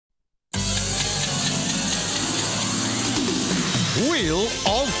Wheel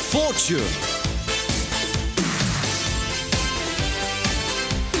of Fortune.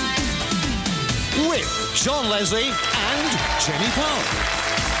 With John Leslie and Jenny Powell.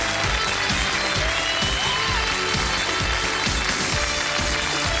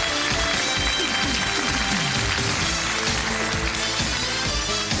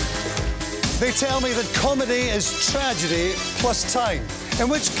 They tell me that comedy is tragedy plus time. In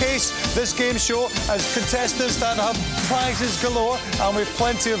which case, this game show has contestants that have prizes galore, and we've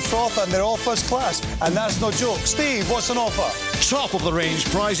plenty of froth, and they're all first class. And that's no joke. Steve, what's on offer? Top of the range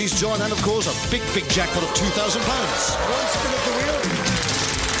prizes, John, and of course a big jackpot of £2,000. One spin of the wheel.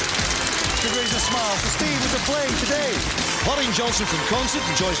 Give raise a smile. So Steve, what's it playing today? Pauline Johnson from Concert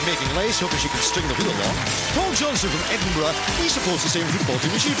enjoys making lace, hoping she can string the wheel along. Paul Johnson from Edinburgh, he supports the same football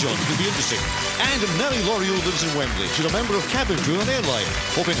team as you, John. It could be interesting. And Nellie L'Oreal lives in Wembley. She's a member of cabin crew on an airline,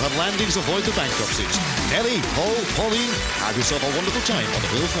 hoping her landings avoid the bankruptcies. Nellie, Paul, Pauline, have yourself a wonderful time on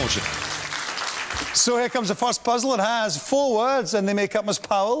the Wheel of Fortune. So here comes the first puzzle. It has 4 words, and they make up Miss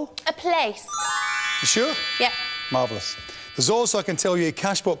Powell. A place. You sure? Yep. Marvellous. There's also, I can tell you, a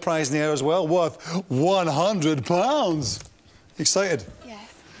cashpot prize in the air as well, worth £100. Excited?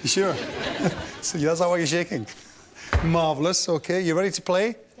 Yes. You sure? So that's not why you're shaking. Marvellous. OK, you ready to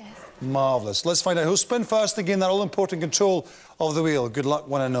play? Yes. Marvellous. Let's find out who'll spin first and gain that all-important control of the wheel. Good luck,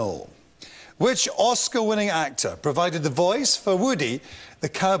 one and all. Which Oscar-winning actor provided the voice for Woody, the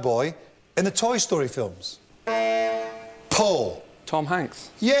cowboy, in the Toy Story films? Paul. Tom Hanks.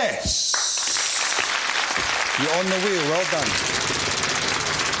 Yes. You're on the wheel. Well done.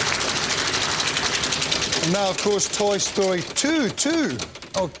 And now, of course, Toy Story 2.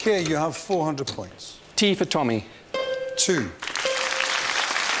 OK, you have 400 points. T for Tommy. 2.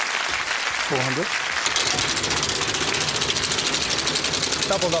 400.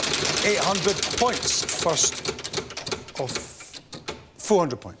 Doubled up. 800 points. First of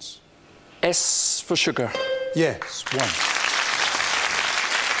 400 points. S for sugar. Yes, 1.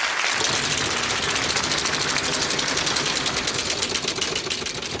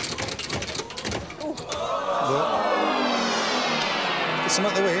 Get some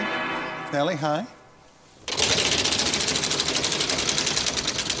out the way. Nellie, hi.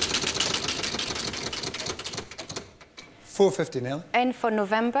 £450, Nellie. N for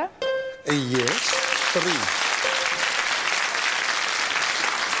November. Yes, 3.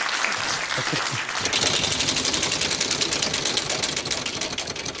 Okay.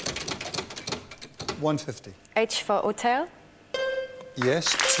 £150. H for hotel.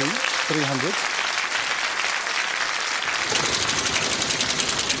 Yes, 2. 300.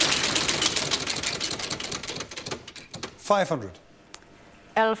 £500.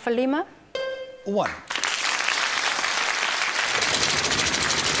 L for Lima. 1.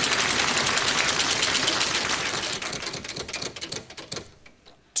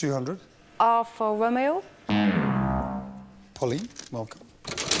 £200. R for Romeo. Pauline, welcome.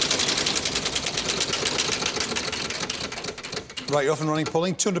 Right, you're off and running,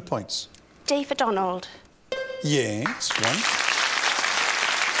 Pauline. 200 points. D for Donald. Yes, 1.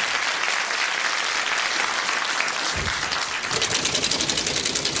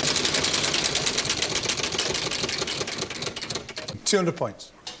 £200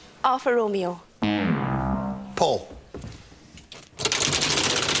 points. R for Romeo. Paul.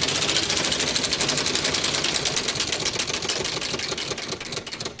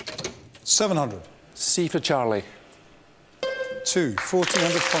 £700. C for Charlie. 2.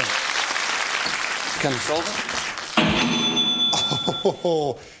 1,400 points. Can you solve it?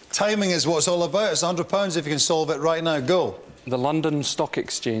 Oh, timing is what it's all about. It's £100 if you can solve it right now. Go. The London Stock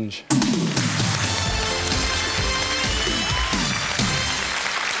Exchange.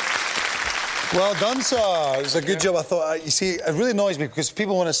 Well done, sir. It was a good job. I thought, you see, it really annoys me because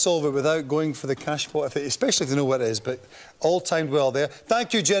people want to solve it without going for the cash pot, especially if they know what it is, but all timed well there.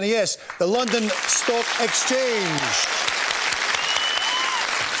 Thank you, Jenny. Yes, the London Stock Exchange.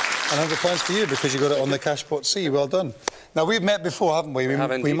 And £100 for you because you got it on the cash pot C. Well done. Now, we've met before, haven't we?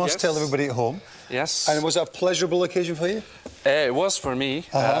 We must tell everybody at home. Yes. And was it a pleasurable occasion for you? It was for me.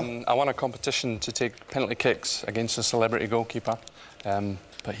 I won a competition to take penalty kicks against a celebrity goalkeeper.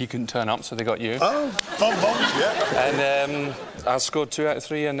 But he couldn't turn up, so they got you. Oh, bum, yeah. And I scored 2 out of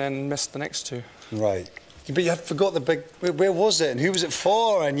 3 and then missed the next 2. Right. But you forgot the big... Where was it and who was it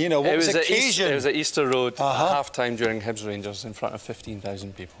for and, you know, what was the occasion? It was at Easter Road, at half-time during Hibs Rangers in front of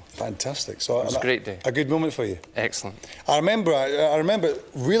 15,000 people. Fantastic. So it was a great day. A good moment for you. Excellent. I remember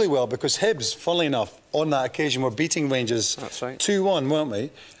really well because Hibs, funnily enough, on that occasion were beating Rangers. That's right. 2-1, weren't we?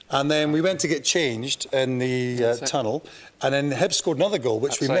 And then we went to get changed in the tunnel, and then Hibs scored another goal,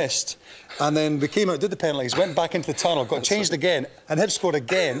 which we missed. And then we came out, did the penalties, went back into the tunnel, got changed again, and Hibs scored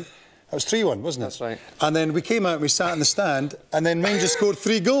again. That was 3-1, wasn't it? That's right. And then we came out and we sat in the stand, and then Rangers scored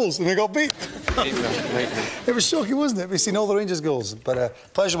 3 goals, and we got beat. It was shocking, wasn't it? We've seen all the Rangers goals. But a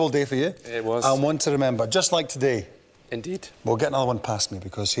pleasurable day for you. It was. And one to remember, just like today. Indeed. We'll get another one past me,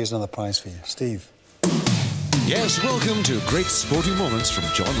 because here's another prize for you. Steve. Yes, welcome to Great Sporting Moments from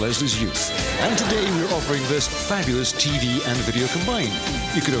John Leslie's Youth. And today we're offering this fabulous TV and video combined.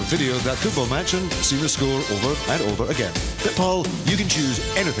 You could have videoed that football match and seen the score over and over again. But Paul, you can choose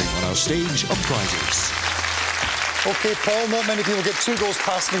anything on our stage of prizes. OK, Paul, not many people get 2 goals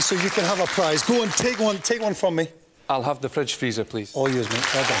past me, so you can have a prize. Go on, take one from me. I'll have the fridge freezer, please. All yours,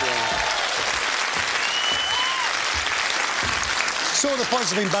 mate. Well done. So the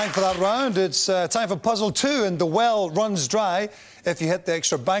points have been banked for that round. It's time for puzzle 2, and the well runs dry if you hit the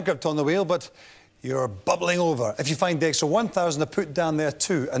extra bankrupt on the wheel, but you're bubbling over if you find the extra 1,000 to put down there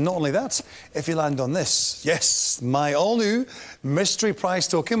too. And not only that, if you land on this, yes, my all-new mystery prize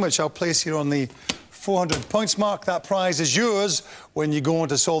token, which I'll place here on the 400 points mark. That prize is yours when you go on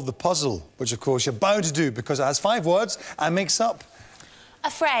to solve the puzzle, which of course you're bound to do because it has 5 words and makes up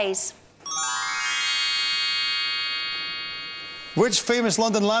A phrase. Which famous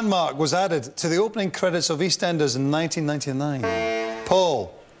London landmark was added to the opening credits of EastEnders in 1999?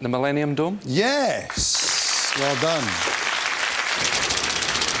 Paul. The Millennium Dome? Yes. Well done.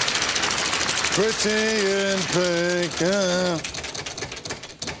 Pretty in pink.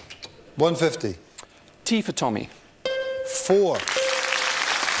 150. T for Tommy. 4.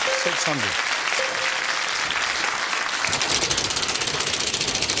 600.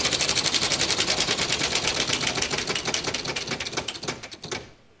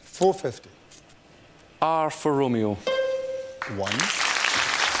 $450. R for Romeo. 1.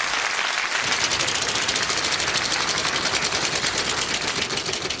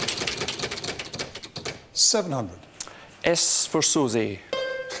 700. S for Susie.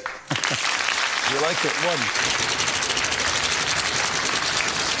 You like it? 1.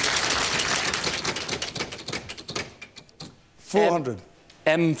 400.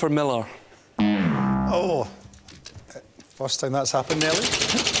 M for Miller. Oh. First time that's happened, Nelly.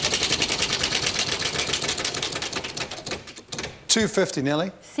 250,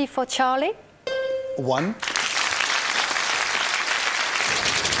 Nelly. C for Charlie. 1.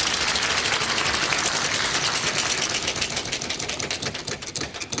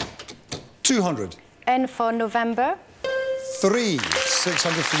 200. N for November. 3.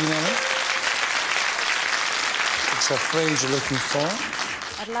 600 for you, Nelly. It's a phrase you're looking for.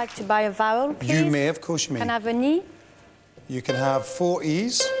 I'd like to buy a vowel, please. You may, of course you may. Can I have an E? You can have 4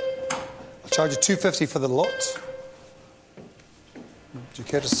 E's. I'll charge you $250 for the lot. Do you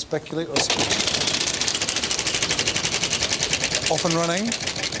care to speculate or speak? Off and running.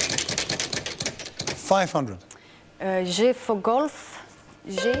 500. G for golf.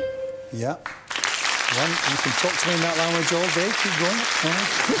 G. Yeah. You can talk to me in that language all day. Keep going.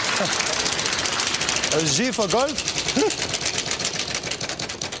 G for golf.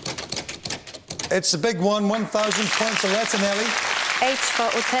 It's a big one. 1,000 points. A letter, Nelly. H for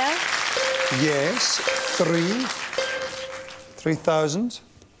hotel. Yes. 3. 3,000.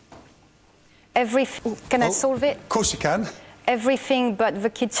 Can I solve it? Of course you can. Everything but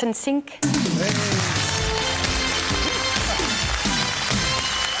the kitchen sink.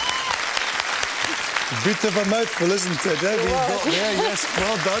 Bit of a mouthful, isn't it? You've got there, yes,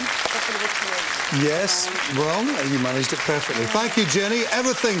 well done. Yes, well, you managed it perfectly. Thank you, Jenny.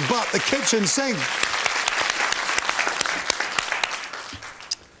 Everything but the kitchen sink.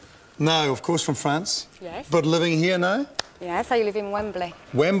 Now, of course, from France. Yes. But living here now? Yes, I live in Wembley.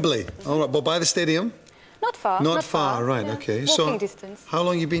 Wembley. All right, well, by the stadium? Not far. Not far, right, yeah. OK. Walking distance. How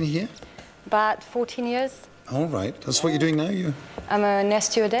long have you been here? About 14 years. All right. That's what you're doing now, I'm a nurse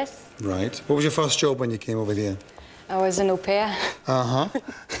stewardess. Right. What was your first job when you came over here? I was an au pair. Uh-huh.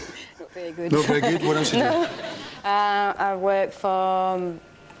 Not very good. Not very good? What else did you do? I worked for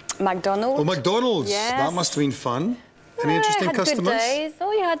McDonald's. Oh, McDonald's. Yes. That must have been fun. Any interesting had customers? Good days.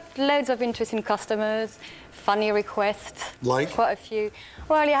 Oh, you had loads of interesting customers, funny requests. Like? Quite a few.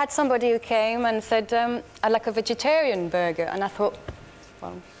 Well, you had somebody who came and said, I'd like a vegetarian burger. And I thought,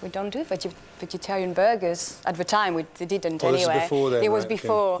 well, we don't do vegetarian burgers. At the time, we didn't anyway. This was before then, it was right,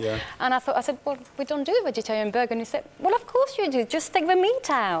 before. okay. Yeah. And I said, well, we don't do a vegetarian burger. And he said, well, of course you do. Just take the meat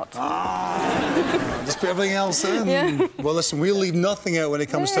out. Ah, just put everything else in. Yeah. Well, listen, we'll leave nothing out when it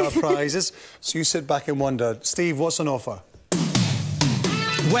comes to our prizes. So you sit back and wonder, Steve, what's on offer?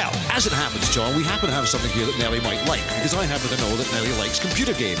 Well, as it happens, John, we happen to have something here that Nellie might like, because I happen to know that Nellie likes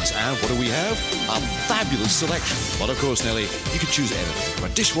computer games. And what do we have? A fabulous selection. But of course, Nellie, you can choose anything, from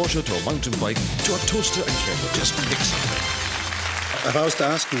a dishwasher to a mountain bike to a toaster and kettle. Just pick something. If I was to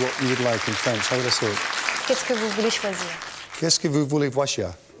ask you what you would like in French, how would I say it? Qu'est-ce que vous voulez choisir? Qu'est-ce que vous voulez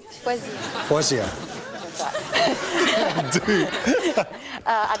choisir? Choisir. Choisir.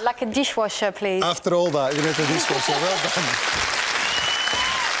 I'd like a dishwasher, please. After all that, you're going to have a dishwasher. Well done.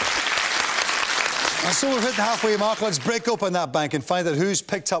 And so we've hit the halfway mark. Let's break open that bank and find out who's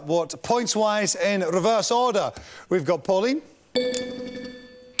picked up what points-wise in reverse order. We've got Pauline,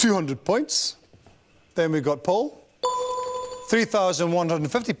 200 points. Then we've got Paul,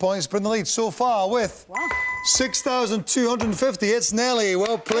 3,150 points, but in the lead so far with 6,250. It's Nellie.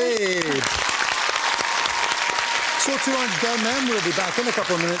 Well played. So 200 down then. We'll be back in a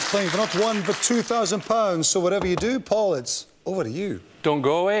couple of minutes playing for not £1 but £2,000. So whatever you do, Paul, it's over to you. Don't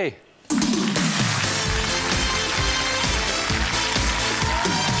go away.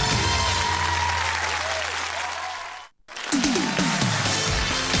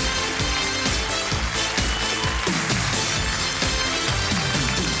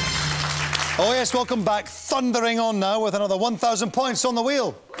 Oh yes, welcome back. Thundering on now with another 1,000 points on the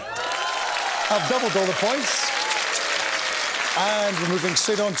wheel. I've doubled all the points. And we're moving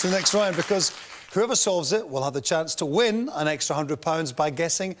straight on to the next round because whoever solves it will have the chance to win an extra £100 by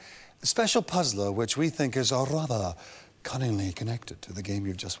guessing the special puzzler, which we think is rather cunningly connected to the game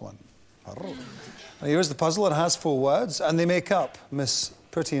you've just won. And here's the puzzle. It has 4 words and they make up Miss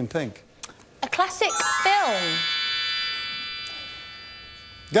Pretty in Pink. A classic film.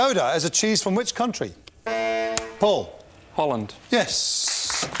 Gouda is a cheese from which country? Paul. Holland.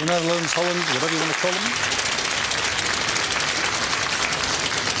 Yes. The Netherlands, Holland, whatever you want to call them.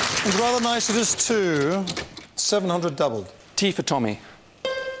 It's rather nice. It is 2. 700 doubled. T for Tommy.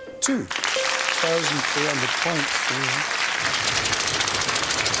 2,300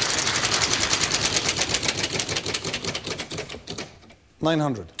 points.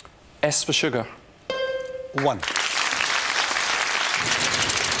 900. S for sugar. 1.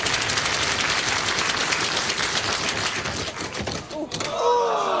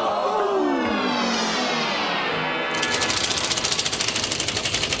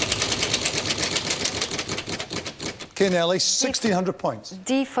 Okay, Nellie, 1,600 points.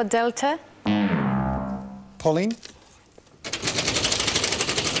 D for Delta. Pauline?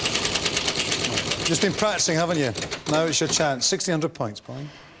 Just been practicing, haven't you? Now it's your chance. 1,600 points, Pauline.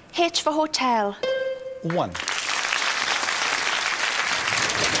 H for hotel. 1.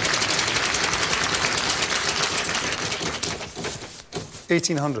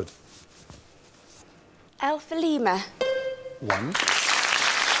 1,800. L for Lima. 1.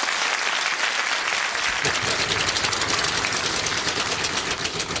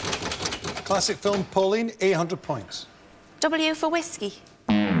 Classic film, Pauline, 800 points. W for whiskey.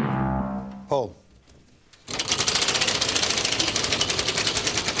 Paul.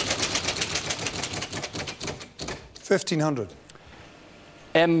 $1,500.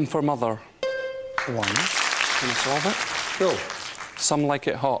 M for mother. 1. Can I solve it? Go. Some like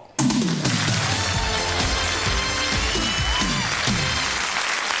it hot.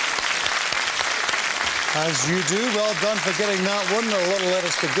 As you do, well done for getting that one. A little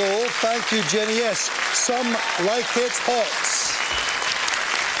letters to go. Thank you, Jenny. Yes, some like it hot.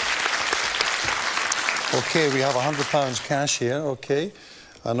 OK, we have £100 cash here, OK.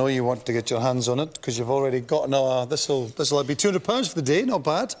 I know you want to get your hands on it because you've already got... No, this'll be £200 for the day, not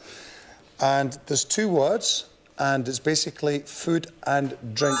bad. And there's 2 words, and it's basically food and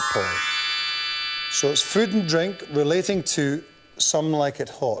drink, Paul. So it's food and drink relating to some like it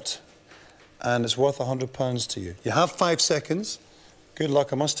hot. And it's worth £100 to you. You have 5 seconds. Good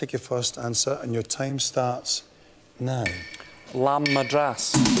luck. I must take your first answer, and your time starts now. Lamb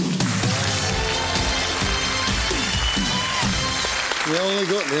Madras. Well,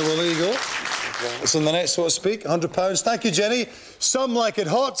 there you go. It's on the net, so to speak. £100. Thank you, Jenny. Some like it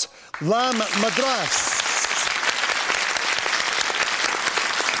hot. Lamb Madras.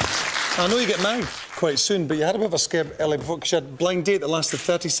 I know you get married quite soon, but you had a bit of a scare early before because you had a blind date that lasted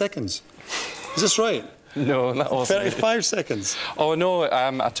 30 seconds. Is this right? No, that wasn't 35 seconds. Oh, no,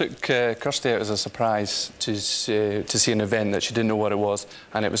 I took Kirsty out as a surprise to see an event that she didn't know what it was,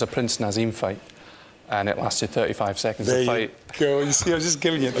 and it was a Prince Nazim fight, and it lasted 35 seconds to fight. There you go. You see, I was just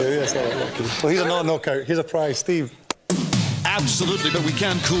giving it there. Yes, well, here's a not knockout. Here's a prize, Steve. Absolutely, but we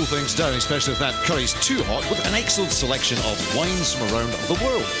can cool things down, especially if that curry's too hot, with an excellent selection of wines from around the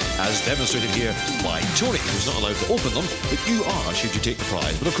world, as demonstrated here by Tony, who's not allowed to open them, but you are, should you take the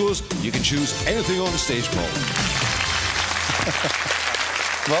prize. But of course, you can choose anything on stage, Paul.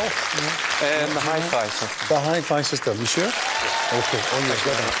 Well, The hi-fi system. the hi-fi system. You sure? OK, all yours.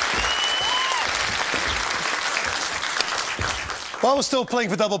 Well done. Well, we're still playing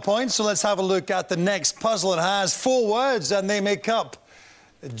for double points, so let's have a look at the next puzzle. It has 4 words, and they make up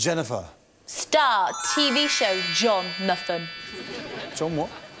Jennifer. Star TV show John Nothing. John what?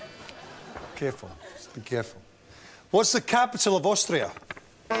 Careful. Be careful. What's the capital of Austria?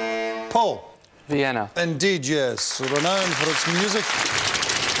 Paul. Vienna. Indeed, yes. Renowned for its music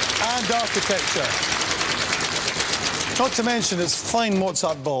and architecture. Not to mention its fine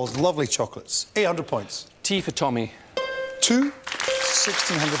Mozart balls, lovely chocolates. 800 points. T for Tommy. 2,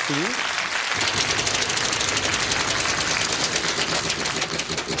 1,600 for you.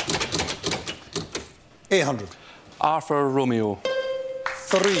 800. R for Romeo.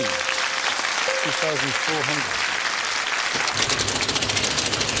 3, 2,400.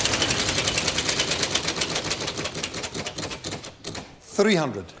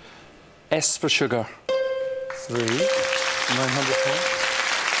 300. S for sugar. 3, 900 points.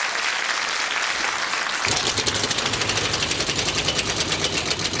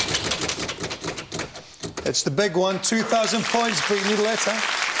 It's the big one, 2,000 points, but you need a letter.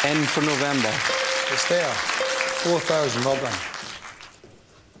 N for November. It's there. 4,000, well done.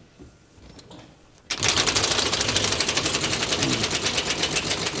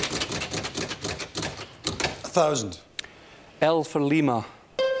 $1,000. L for Lima.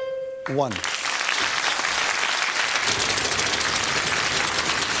 1.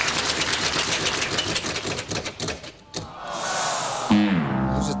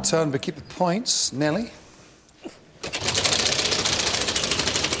 Lose a turn, but keep the points. Nelly.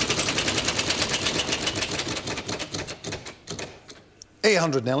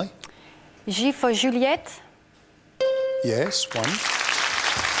 $800, Nelly. J for Juliette. Yes, 1.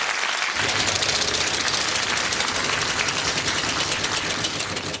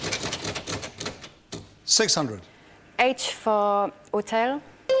 $600. H for hotel.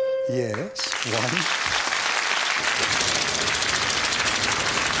 Yes, 1.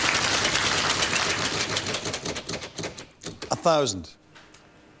 $1,000.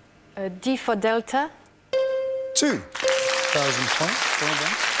 D for Delta. 2,000 points. Well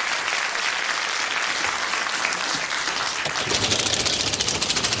done.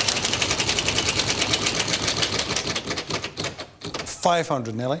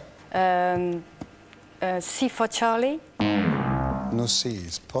 $500, Nelly. C for Charlie. No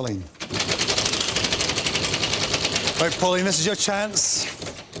C's. Pauline. Right, Pauline, this is your chance.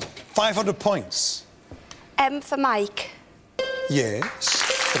 500 points. M for Mike. Yes.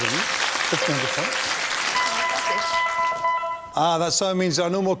 3. 1,500 points. Ah, that sound means there are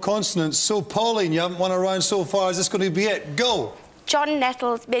no more consonants. So, Pauline, you haven't won a round so far. Is this going to be it? Go. John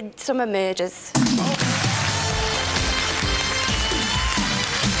Nettles, Midsummer Murders.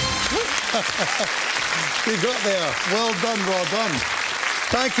 You got there. Well done, well done.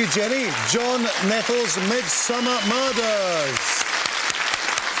 Thank you, Jenny. John Nettles, Midsummer Murders.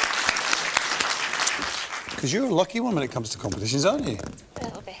 Because you're a lucky one when it comes to competitions, aren't you? A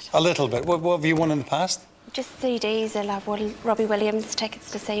little bit. A little bit. What have you won in the past? Just CDs. I'll have Robbie Williams tickets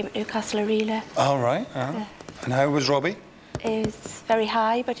to see him at Newcastle Arena. All right. And how was Robbie? He was very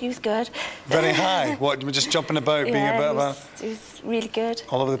high, but he was good. Very high? What, just jumping about, being a bit of a... He was really good.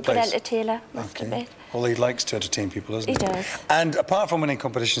 All over the place? Good entertainer, must admit. Well, he likes to entertain people, doesn't he? He does. And apart from winning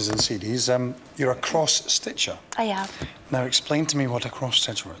competitions and CDs, you're a cross-stitcher. I am. Now, explain to me what a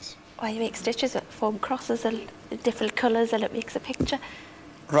cross-stitcher is. Well, you make stitches that form crosses in different colours and it makes a picture.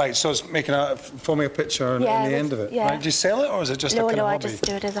 Right, so it's forming a picture on the end of it. Yeah. Right? Do you sell it, or is it just a kind of hobby? No, I just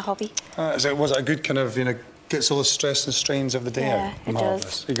do it as a hobby. Was it a good kind of, gets all the stress and strains of the day out? Yeah, it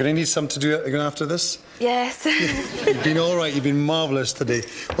does. You're going to need some to do it again after this? Yes. You've been all right, you've been marvellous today.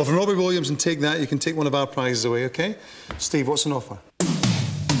 Well, from Robbie Williams and Take That, you can take one of our prizes away, OK? Steve, what's an offer?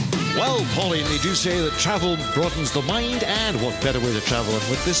 Well, Pauline, they do say that travel broadens the mind, and what better way to travel than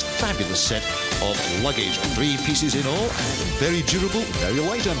with this fabulous set of luggage. 3 pieces in all, and very durable, very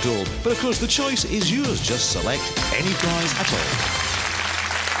light, I'm told. But of course, the choice is yours. Just select any prize at all.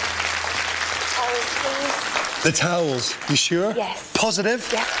 Towels, please. The towels. You sure? Yes. Positive?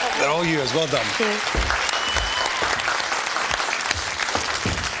 Yes, positive. They're all yours. Well done. Thank you.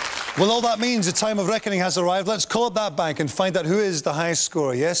 Well, all that means the time of reckoning has arrived. Let's call up that bank and find out who is the highest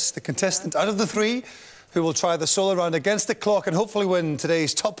scorer. Yes, the contestant out of the 3 who will try the solo round against the clock and hopefully win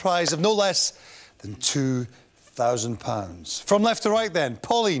today's top prize of no less than £2,000. From left to right then,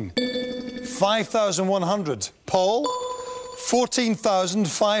 Pauline, 5,100. Paul,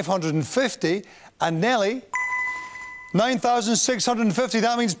 14,550. And Nelly, 9,650.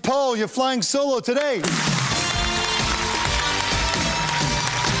 That means, Paul, you're flying solo today.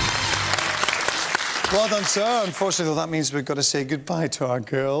 Well done, sir. Unfortunately, that means we've got to say goodbye to our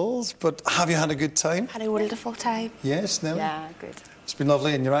girls. But have you had a good time? Had a wonderful time. Yes, Nelly? Yeah, good. It's been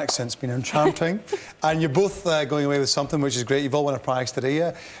lovely, and your accent's been enchanting. And you're both going away with something, which is great. You've all won a prize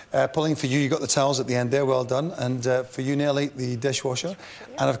today. Pauline, for you got the towels at the end there. Well done. And for you, Nelly, the dishwasher.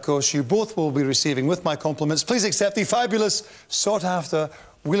 Yeah. And, of course, you both will be receiving, with my compliments, please accept the fabulous, sought-after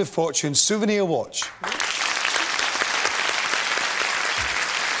Wheel of Fortune souvenir watch.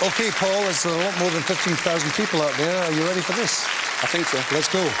 OK, Paul, there's a lot more than 15,000 people out there. Are you ready for this? I think so. Let's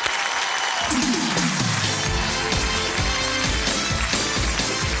go.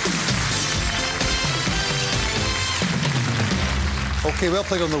 OK, well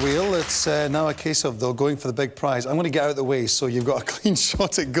played on the wheel. It's now a case of, though, going for the big prize. I'm going to get out of the way so you've got a clean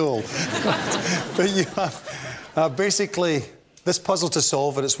shot at goal. But you have basically this puzzle to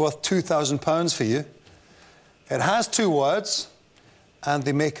solve, and it's worth £2,000 for you. It has 2 words, and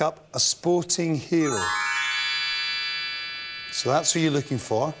they make up a sporting hero. So that's who you're looking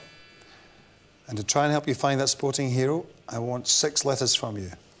for. And to try and help you find that sporting hero, I want 6 letters from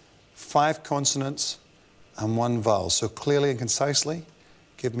you. 5 consonants and 1 vowel. So clearly and concisely,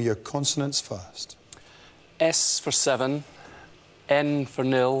 give me your consonants first. S for 7, N for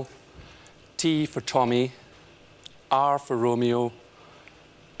nil, T for Tommy, R for Romeo,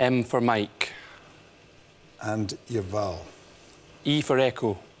 M for Mike. And your vowel. E for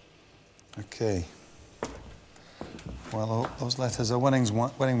Echo. OK. Well, those letters are winning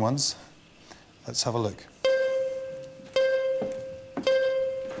ones. Let's have a look.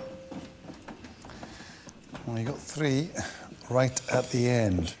 Well, you got 3 right at the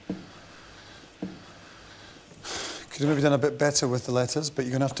end. Could have maybe done a bit better with the letters, but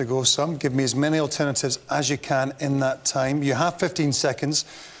you're going to have to go some. Give me as many alternatives as you can in that time. You have 15 seconds,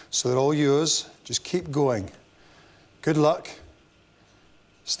 so they're all yours. Just keep going. Good luck.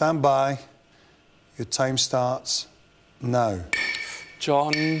 Stand by. Your time starts now.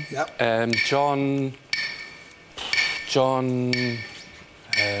 John. Yep. John. John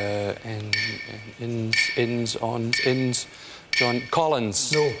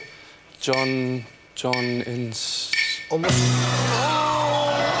Collins. No. John Inns. Almost.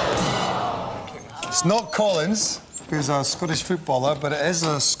 It's not Collins, who's a Scottish footballer, but it is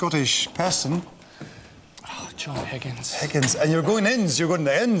a Scottish person. Oh, John Higgins. Higgins. And you're going Inns. You're going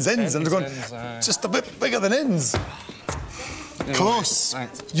to Inns, and you're going just a bit bigger than Inns. Close.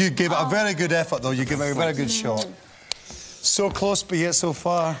 Thanks. You gave it a very good effort, though. You gave it a very good shot. So close, but yet so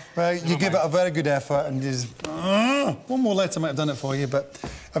far. Right? You give it a very good effort, and you just... one more letter might have done it for you, but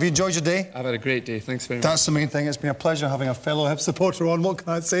have you enjoyed your day? I've had a great day. Thanks very much. That's the main thing. It's been a pleasure having a fellow Hibs supporter on. What can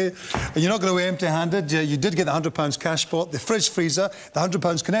I say? And you're not going away empty-handed. You did get the £100 cash pot, the fridge freezer, the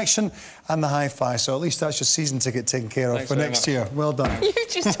 £100 connection, and the hi-fi. So at least that's your season ticket taken care of for next year. Well done. You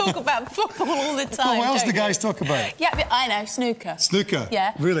just talk about football all the time. Well, what else do don't guys you? talk about? Yeah, but I know, snooker. Snooker?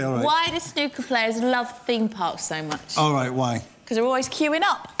 Yeah. Really? All right. Why do snooker players love theme parks so much? All right, why? Because they're always queuing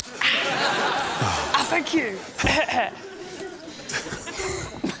up. Thank you.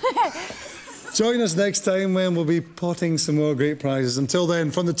 Join us next time when we'll be potting some more great prizes. Until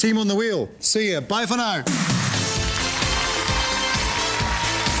then, from the team on the wheel, see ya. Bye for now.